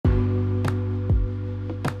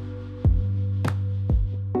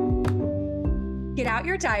Get out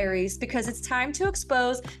your diaries because it's time to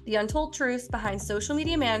expose the untold truths behind social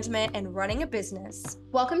media management and running a business.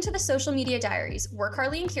 Welcome to the Social Media Diaries. We're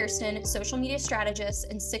Carly and Kirsten, social media strategists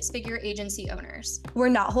and six-figure agency owners. We're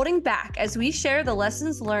not holding back as we share the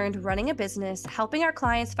lessons learned running a business, helping our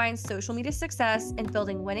clients find social media success, and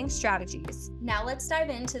building winning strategies. Now let's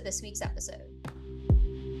dive into this week's episode.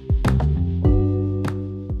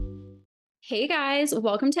 Hey guys,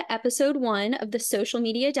 welcome to episode 1 of the Social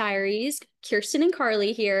Media Diaries. Kirsten and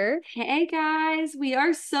Carly here. Hey guys, we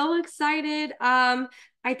are so excited. I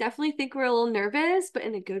definitely think we're a little nervous, but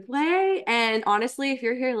in a good way. And honestly, if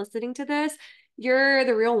you're here listening to this, you're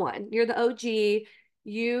the real one. You're the OG.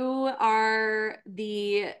 You are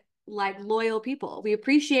the loyal people. We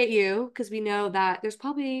appreciate you because we know that there's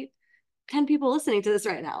probably 10 people listening to this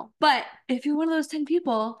right now. But if you're one of those 10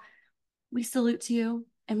 people, we salute to you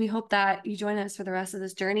and we hope that you join us for the rest of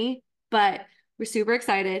this journey. But we're super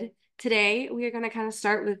excited. Today, we are going to kind of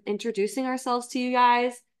start with introducing ourselves to you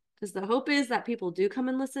guys because the hope is that people do come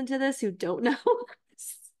and listen to this who don't know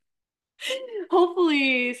us.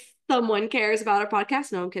 Hopefully, someone cares about our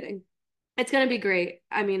podcast. No, I'm kidding. It's going to be great.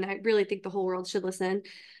 I mean, I really think the whole world should listen.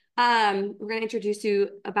 We're going to introduce you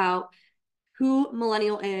about who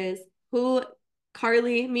Millennial is, who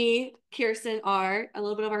Carly, me, Kirsten are, a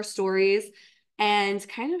little bit of our stories, and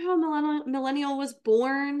kind of how Millennial was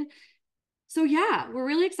born. So yeah, we're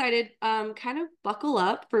really excited. Kind of buckle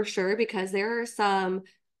up for sure because there are some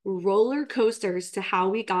roller coasters to how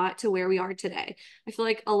we got to where we are today. I feel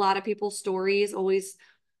like a lot of people's stories always,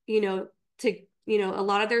 a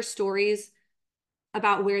lot of their stories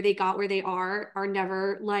about where they got where they are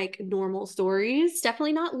never like normal stories. It's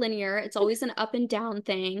definitely not linear. It's always an up and down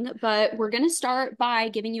thing, but we're going to start by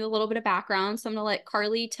giving you a little bit of background. So I'm going to let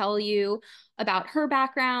Carly tell you about her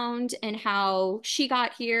background and how she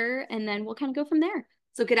got here, and then we'll kind of go from there.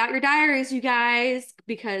 So get out your diaries, you guys,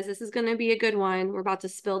 because this is going to be a good one. We're about to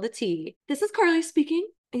spill the tea. This is Carly speaking,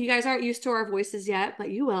 and you guys aren't used to our voices yet, but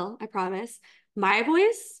you will, I promise. My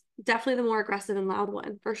voice, definitely the more aggressive and loud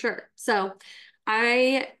one, for sure. So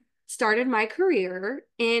I started my career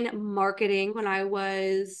in marketing when I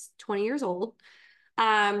was 20 years old.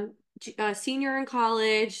 A senior in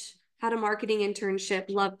college, had a marketing internship,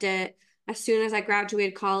 loved it. As soon as I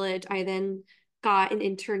graduated college, I then got an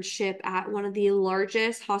internship at one of the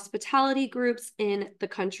largest hospitality groups in the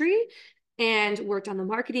country and worked on the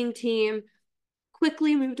marketing team,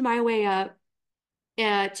 quickly moved my way up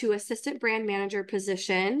to assistant brand manager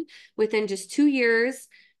position within just 2 years.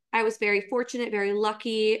 I was very fortunate, very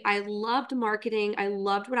lucky. I loved marketing. I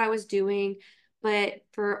loved what I was doing. But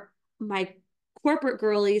for my corporate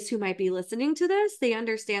girlies who might be listening to this, they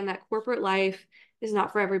understand that corporate life is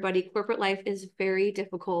not for everybody. Corporate life is very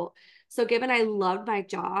difficult. So given I loved my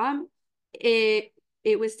job, it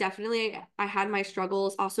was definitely, I had my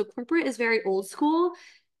struggles. Also, corporate is very old school.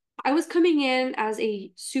 I was coming in as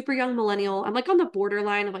a super young millennial. I'm like on the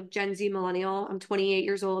borderline of like Gen Z millennial. I'm 28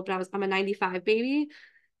 years old, but I'm a 95 baby.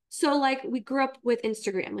 So like we grew up with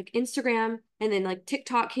Instagram, and then like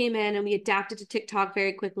TikTok came in and we adapted to TikTok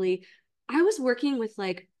very quickly. I was working with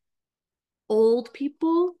like old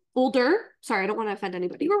people, older. Sorry, I don't want to offend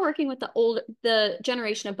anybody. You were working with the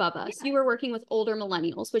generation above us. Yeah. You were working with older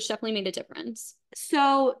millennials, which definitely made a difference.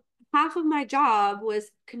 So half of my job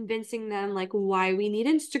was convincing them like why we need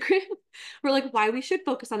Instagram or like why we should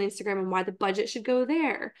focus on Instagram and why the budget should go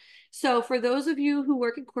there. So for those of you who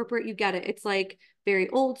work in corporate, you get it. It's like very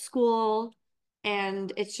old school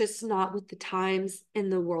and it's just not with the times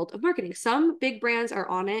in the world of marketing. Some big brands are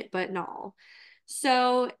on it, but not all.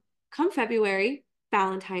 So come February,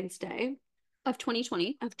 Valentine's Day of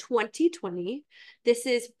 2020. This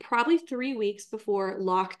is probably 3 weeks before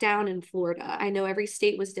lockdown in Florida. I know every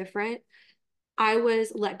state was different. I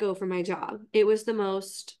was let go from my job. It was the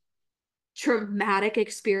most traumatic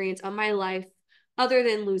experience of my life, other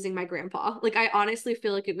than losing my grandpa. Like, I honestly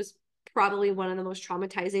feel like it was probably one of the most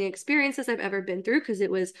traumatizing experiences I've ever been through because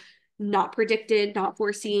it was not predicted, not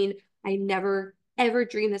foreseen. I never, ever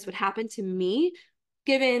dreamed this would happen to me.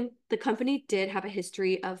 Given the company did have a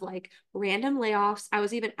history of like random layoffs. I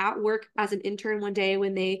was even at work as an intern one day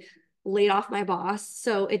when they laid off my boss.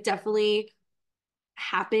 So it definitely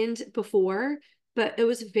happened before, but it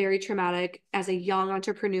was very traumatic as a young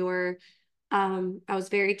entrepreneur. I was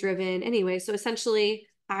very driven. Anyway, so essentially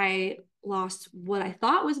I lost what I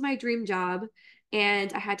thought was my dream job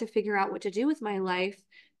and I had to figure out what to do with my life.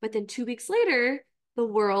 But then 2 weeks later, the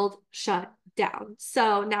world shut down.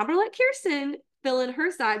 So now I'm going to let Kirsten fill in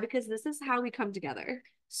her side because this is how we come together.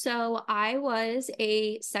 So I was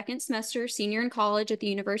a second semester senior in college at the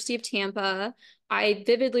University of Tampa. I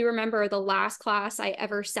vividly remember the last class I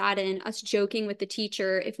ever sat in, us joking with the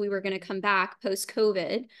teacher if we were going to come back post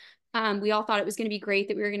COVID. We all thought it was going to be great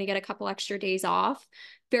that we were going to get a couple extra days off.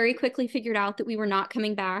 Very quickly figured out that we were not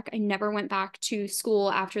coming back. I never went back to school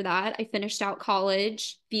after that. I finished out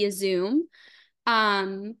college via Zoom.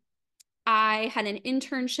 Um, I had an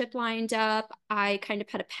internship lined up. I kind of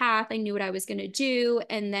had a path. I knew what I was going to do.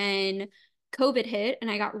 And then COVID hit,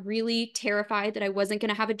 and I got really terrified that I wasn't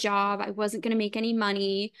going to have a job. I wasn't going to make any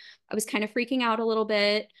money. I was kind of freaking out a little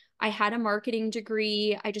bit. I had a marketing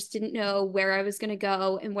degree. I just didn't know where I was going to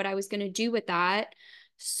go and what I was going to do with that.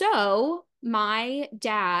 So, my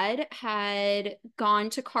dad had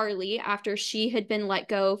gone to Carly after she had been let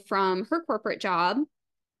go from her corporate job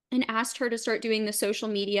and asked her to start doing the social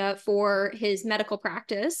media for his medical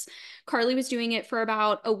practice. Carly was doing it for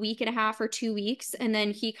about a week and a half or 2 weeks. And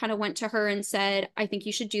then he kind of went to her and said, I think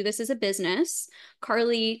you should do this as a business.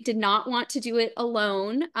 Carly did not want to do it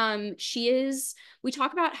alone. We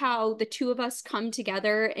talk about how the two of us come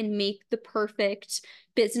together and make the perfect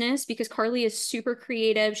business because Carly is super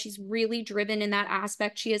creative. She's really driven in that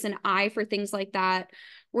aspect. She has an eye for things like that.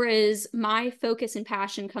 Whereas my focus and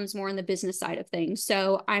passion comes more on the business side of things.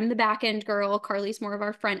 So I'm the back end girl. Carly's more of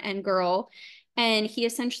our front end girl. And he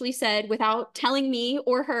essentially said, without telling me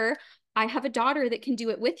or her, I have a daughter that can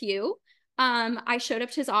do it with you. I showed up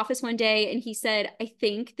to his office one day and he said, I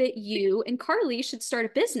think that you and Carly should start a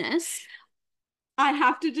business. I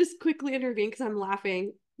have to just quickly intervene because I'm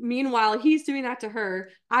laughing. Meanwhile, he's doing that to her.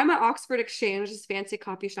 I'm at Oxford Exchange, this fancy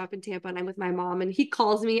coffee shop in Tampa, and I'm with my mom, and he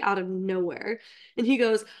calls me out of nowhere. And he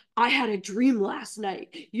goes, I had a dream last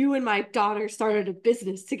night. You and my daughter started a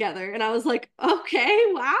business together. And I was like, okay,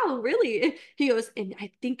 wow, really? He goes, and I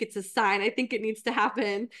think it's a sign. I think it needs to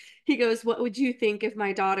happen. He goes, what would you think if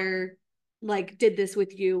my daughter like did this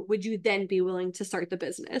with you? Would you then be willing to start the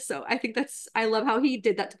business? So I think I love how he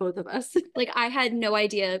did that to both of us. Like I had no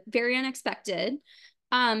idea, very unexpected.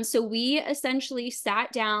 So we essentially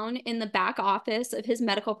sat down in the back office of his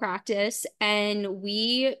medical practice and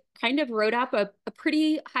we kind of wrote up a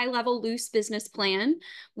pretty high level loose business plan.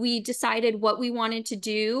 We decided what we wanted to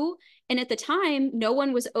do. And at the time, no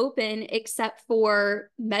one was open except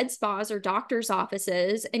for med spas or doctor's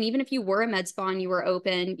offices. And even if you were a med spa and you were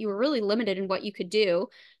open, you were really limited in what you could do.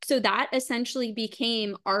 So that essentially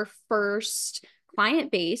became our first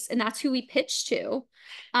client base, and that's who we pitched to.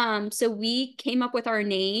 So we came up with our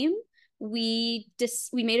name. We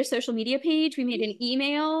made a social media page. We made an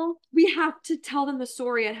email. We have to tell them the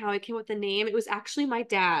story on how I came with the name. It was actually my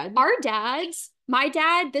dad. Our dads. My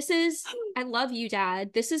dad. I love you,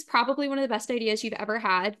 Dad. This is probably one of the best ideas you've ever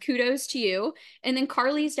had. Kudos to you. And then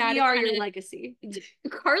Carly's dad. We are your legacy.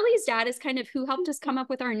 Carly's dad is kind of who helped us come up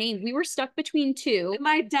with our name. We were stuck between two.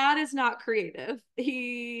 My dad is not creative.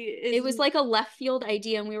 It was like a left field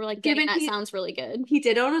idea, and we were like, given that sounds really good. He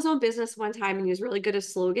did own his own business one time, and he was really good at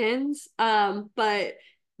slogans. But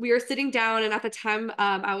we were sitting down, and at the time,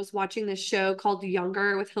 I was watching this show called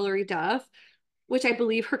Younger with Hilary Duff, which I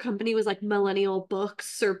believe her company was like Millennial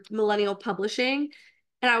Books or Millennial Publishing.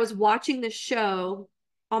 And I was watching this show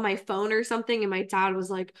on my phone or something, and my dad was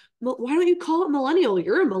like, why don't you call it Millennial?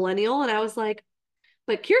 You're a millennial. And I was like,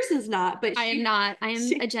 but Kirsten's not. But I am not. I am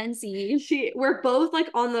a Gen Z. We're both like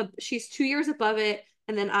she's 2 years above it,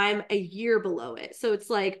 and then I'm a year below it. So it's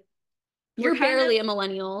like you're barely a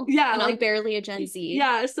millennial. Yeah. And like, I'm barely a Gen Z.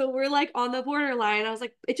 Yeah. So we're like on the borderline. I was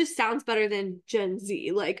like, it just sounds better than Gen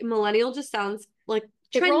Z. Like millennial just sounds like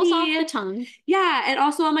trendy. It rolls off the tongue. Yeah. And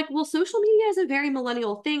also I'm like, well, social media is a very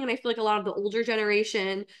millennial thing. And I feel like a lot of the older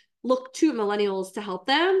generation look to millennials to help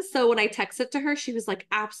them. So when I texted to her, she was like,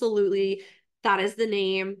 absolutely, that is the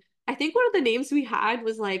name. I think one of the names we had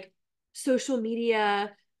was like social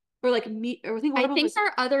media or like me, or I think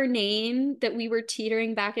our other name that we were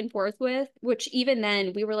teetering back and forth with, which even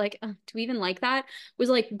then we were like, do we even like that? Was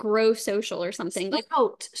like grow social or something. Like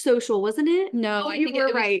Sprout social, wasn't it? No, I think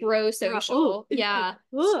it was grow social. Yeah.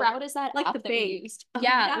 Sprout is that like the bank. Used.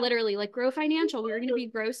 Yeah, literally like grow financial. We were gonna be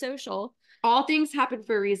grow social. All things happen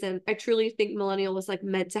for a reason. I truly think millennial was like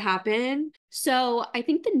meant to happen. So I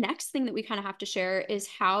think the next thing that we kind of have to share is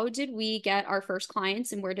how did we get our first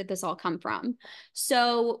clients and where did this all come from?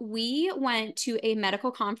 So we went to a medical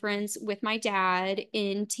conference with my dad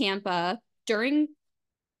in Tampa during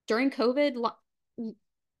COVID.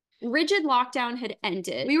 rigid lockdown had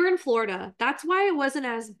ended. We were in Florida. That's why it wasn't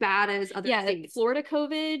as bad as other states. Florida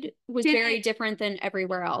COVID was very different than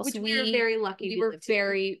everywhere else. Which we were very lucky. We were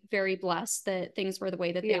very, very blessed that things were the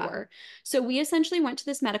way that they were. So we essentially went to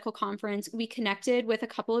this medical conference. We connected with a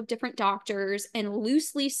couple of different doctors and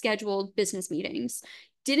loosely scheduled business meetings.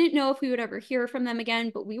 Didn't know if we would ever hear from them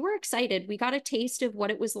again, but we were excited. We got a taste of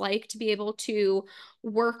what it was like to be able to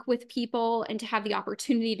work with people and to have the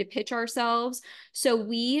opportunity to pitch ourselves. So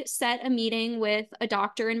we set a meeting with a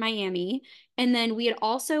doctor in Miami. And then we had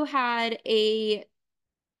also had a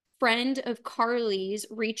friend of Carly's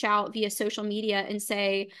reach out via social media and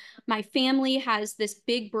say, my family has this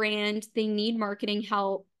big brand. They need marketing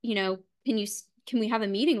help. Can we have a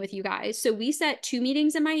meeting with you guys? So we set 2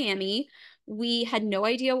 meetings in Miami. We had no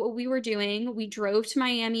idea what we were doing. We drove to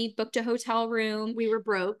Miami, booked a hotel room. We were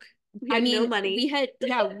broke. We had no money.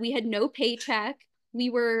 We had no paycheck. We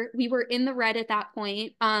were in the red at that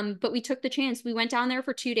point. But we took the chance. We went down there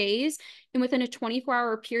for 2 days, and within a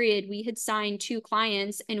 24-hour period, we had signed 2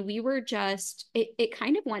 clients, and we were just it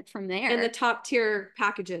kind of went from there. And the top tier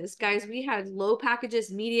packages, guys, we had low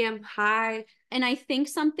packages, medium, high. And I think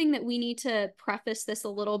something that we need to preface this a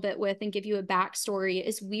little bit with and give you a backstory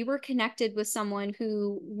is we were connected with someone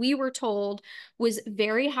who we were told was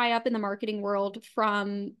very high up in the marketing world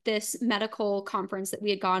from this medical conference that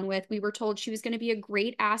we had gone with. We were told she was going to be a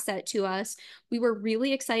great asset to us. We were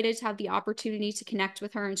really excited to have the opportunity to connect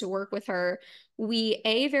with her and to work with her. We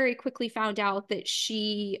very quickly found out that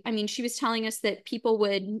she was telling us that people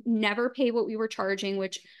would never pay what we were charging,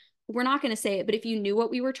 which we're not going to say it, but if you knew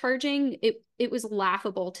what we were charging, it was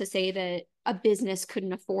laughable to say that a business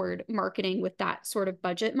couldn't afford marketing with that sort of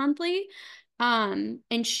budget monthly. And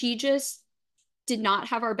she just did not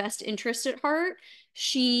have our best interest at heart.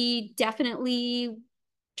 She definitely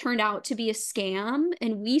turned out to be a scam,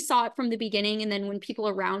 and we saw it from the beginning. And then when people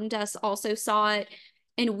around us also saw it,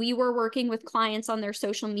 and we were working with clients on their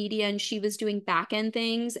social media, and she was doing back end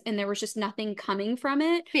things, and there was just nothing coming from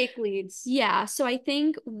it. Fake leads. Yeah. So I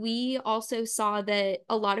think we also saw that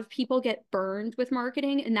a lot of people get burned with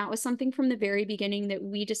marketing. And that was something from the very beginning that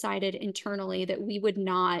we decided internally that we would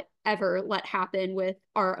not ever let happen with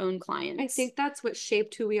our own clients. I think that's what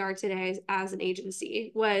shaped who we are today as an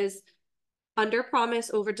agency, was under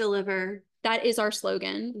promise, over deliver. That is our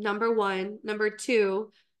slogan. Number 1. Number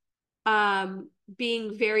 2,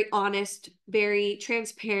 being very honest, very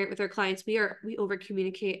transparent with our clients. We over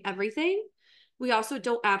communicate everything. We also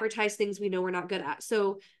don't advertise things we know we're not good at.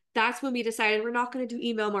 So that's when we decided we're not going to do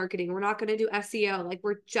email marketing. We're not going to do SEO. Like,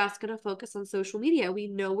 we're just going to focus on social media. We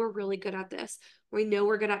know we're really good at this. We know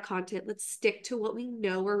we're good at content. Let's stick to what we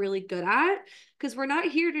know we're really good at, because we're not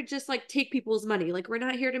here to just like take people's money. Like, we're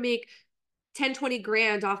not here to make 10, 20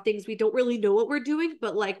 grand off things we don't really know what we're doing,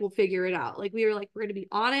 but like, we'll figure it out. Like, we were like, we're going to be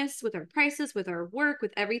honest with our prices, with our work,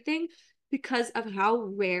 with everything, because of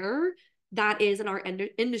how rare that is in our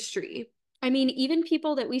industry. I mean, even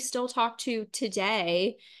people that we still talk to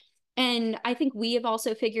today, and I think we have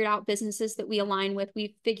also figured out businesses that we align with.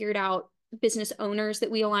 We've figured out business owners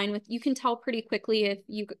that we align with. You can tell pretty quickly if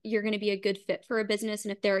you're going to be a good fit for a business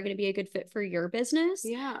and if they're going to be a good fit for your business.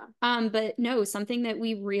 Yeah. But no, something that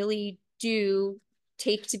we really do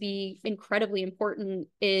take to be incredibly important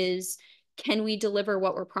is, can we deliver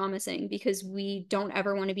what we're promising? Because we don't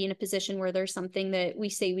ever want to be in a position where there's something that we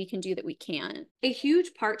say we can do that we can't. A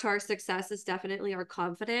huge part to our success is definitely our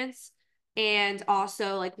confidence. And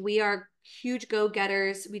also, like, we are huge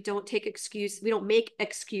go-getters. We don't make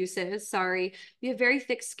excuses. Sorry. We have very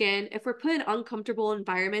thick skin. If we're put in uncomfortable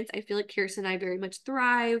environments, I feel like Kirsten and I very much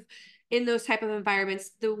thrive in those type of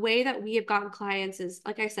environments. The way that we have gotten clients is,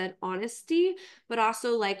 like I said, honesty, but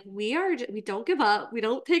also like we don't give up. We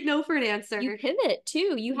don't take no for an answer. You pivot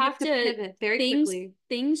too. You have to pivot very quickly.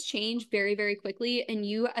 Things change very, very quickly, and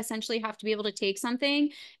you essentially have to be able to take something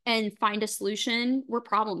and find a solution. We're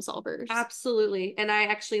problem solvers. Absolutely. And I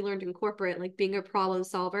actually learned in corporate, like, being a problem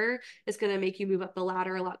solver is going to make you move up the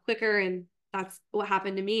ladder a lot quicker. And that's what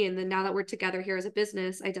happened to me. And then now that we're together here as a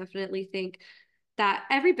business, I definitely think that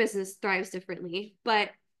every business thrives differently, but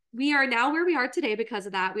we are now where we are today because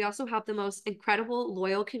of that. We also have the most incredible,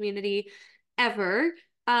 loyal community ever.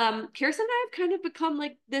 Kirsten and I have kind of become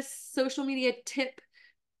like this social media tip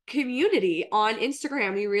community on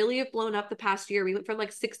Instagram. We really have blown up the past year. We went from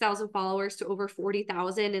like 6,000 followers to over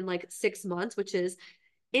 40,000 in like 6 months, which is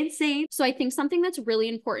insane. So I think something that's really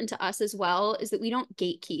important to us as well is that we don't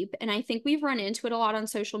gatekeep. And I think we've run into it a lot on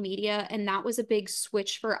social media. And that was a big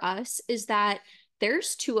switch for us, is that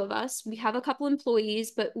there's two of us. We have a couple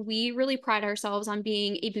employees, but we really pride ourselves on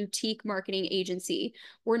being a boutique marketing agency.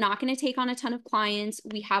 We're not going to take on a ton of clients.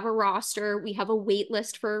 We have a roster, we have a wait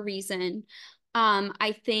list for a reason.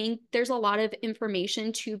 I think there's a lot of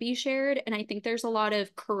information to be shared, and I think there's a lot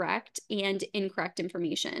of correct and incorrect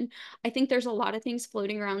information. I think there's a lot of things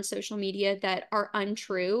floating around social media that are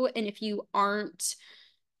untrue, and if you aren't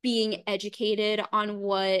being educated on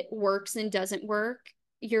what works and doesn't work,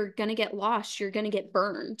 you're gonna get lost. You're gonna get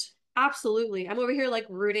burned. Absolutely. I'm over here like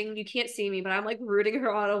rooting. You can't see me, but I'm like rooting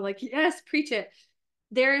her on. I'm like, yes, preach it.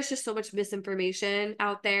 There is just so much misinformation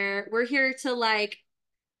out there. We're here to like,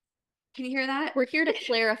 can you hear that? We're here to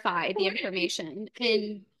clarify the information.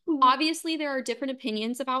 And obviously, there are different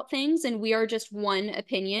opinions about things, and we are just one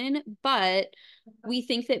opinion, but we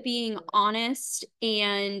think that being honest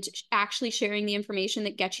and actually sharing the information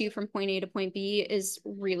that gets you from point A to point B is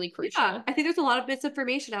really crucial. Yeah, I think there's a lot of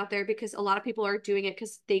misinformation out there because a lot of people are doing it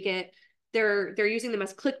because they're using them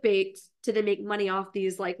as clickbait to then make money off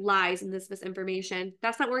these like lies and this misinformation.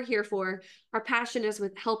 That's not what we're here for. Our passion is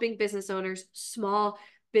with helping business owners, small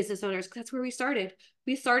business owners. That's where we started.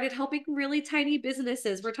 We started helping really tiny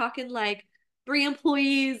businesses. We're talking like 3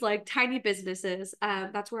 employees, like tiny businesses.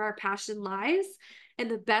 That's where our passion lies. And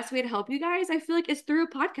the best way to help you guys, I feel like, is through a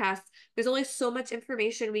podcast. There's only so much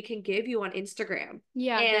information we can give you on Instagram.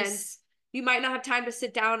 Yeah, And you might not have time to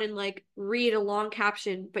sit down and like read a long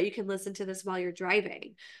caption, but you can listen to this while you're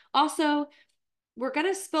driving. Also, we're going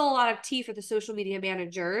to spill a lot of tea for the social media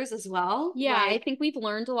managers as well. yeah, I think we've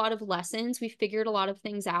learned a lot of lessons. We've figured a lot of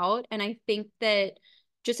things out. And I think that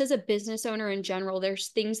just as a business owner in general, there's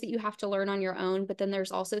things that you have to learn on your own, but then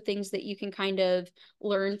there's also things that you can kind of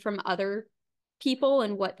learn from other people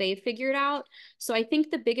and what they've figured out. So I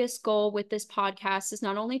think the biggest goal with this podcast is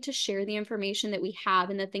not only to share the information that we have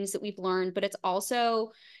and the things that we've learned, but it's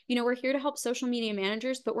also, we're here to help social media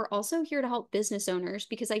managers, but we're also here to help business owners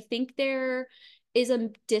because I think there is a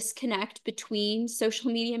disconnect between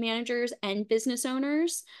social media managers and business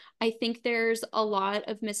owners. I think there's a lot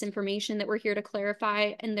of misinformation that we're here to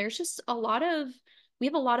clarify, and we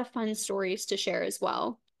have a lot of fun stories to share as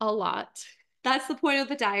well. A lot. That's the point of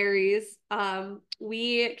the diaries.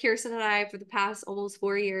 Kirsten and I, for the past almost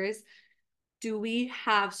 4 years, do we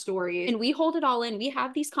have stories? And we hold it all in. We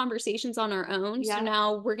have these conversations on our own. Yeah. So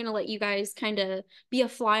now we're going to let you guys kind of be a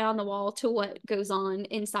fly on the wall to what goes on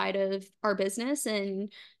inside of our business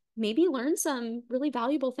and maybe learn some really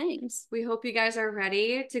valuable things. We hope you guys are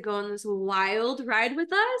ready to go on this wild ride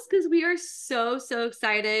with us because we are so, so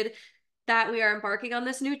excited that we are embarking on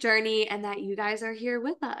this new journey and that you guys are here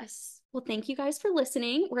with us. Well, thank you guys for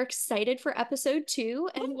listening. We're excited for episode 2,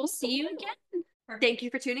 and we'll see you again. Thank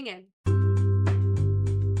you for tuning in.